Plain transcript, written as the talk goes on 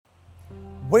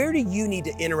Where do you need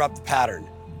to interrupt the pattern?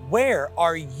 Where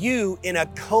are you in a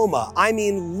coma? I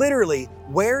mean, literally,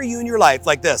 where are you in your life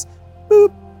like this?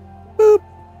 Boop, boop,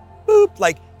 boop.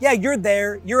 Like, yeah, you're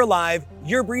there, you're alive,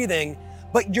 you're breathing,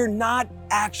 but you're not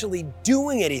actually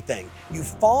doing anything. You've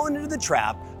fallen into the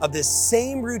trap of this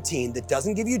same routine that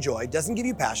doesn't give you joy, doesn't give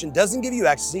you passion, doesn't give you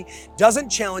ecstasy, doesn't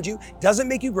challenge you, doesn't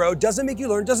make you grow, doesn't make you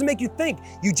learn, doesn't make you think.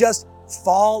 You just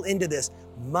fall into this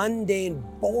mundane,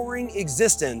 boring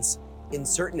existence in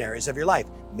certain areas of your life.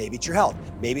 Maybe it's your health,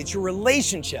 maybe it's your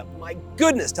relationship. My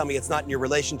goodness, tell me it's not in your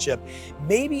relationship.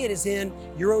 Maybe it is in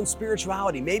your own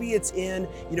spirituality. Maybe it's in,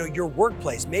 your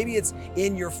workplace. Maybe it's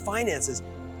in your finances.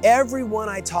 Everyone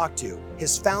I talk to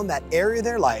has found that area of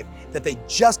their life that they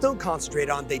just don't concentrate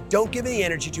on, they don't give any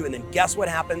energy to, and then guess what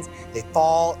happens? They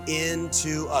fall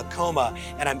into a coma.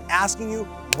 And I'm asking you,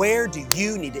 where do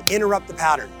you need to interrupt the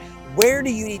pattern? Where do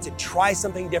you need to try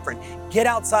something different? Get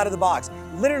outside of the box.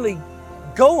 Literally,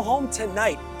 go home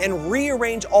tonight and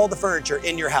rearrange all the furniture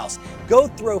in your house. Go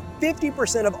throw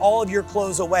 50% of all of your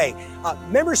clothes away.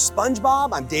 Remember SpongeBob?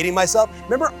 I'm dating myself.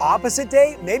 Remember Opposite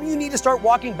Day? Maybe you need to start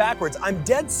walking backwards. I'm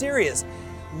dead serious.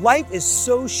 Life is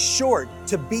so short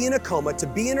to be in a coma, to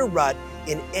be in a rut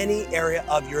in any area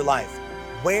of your life.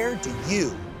 Where do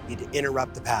you need to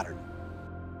interrupt the pattern?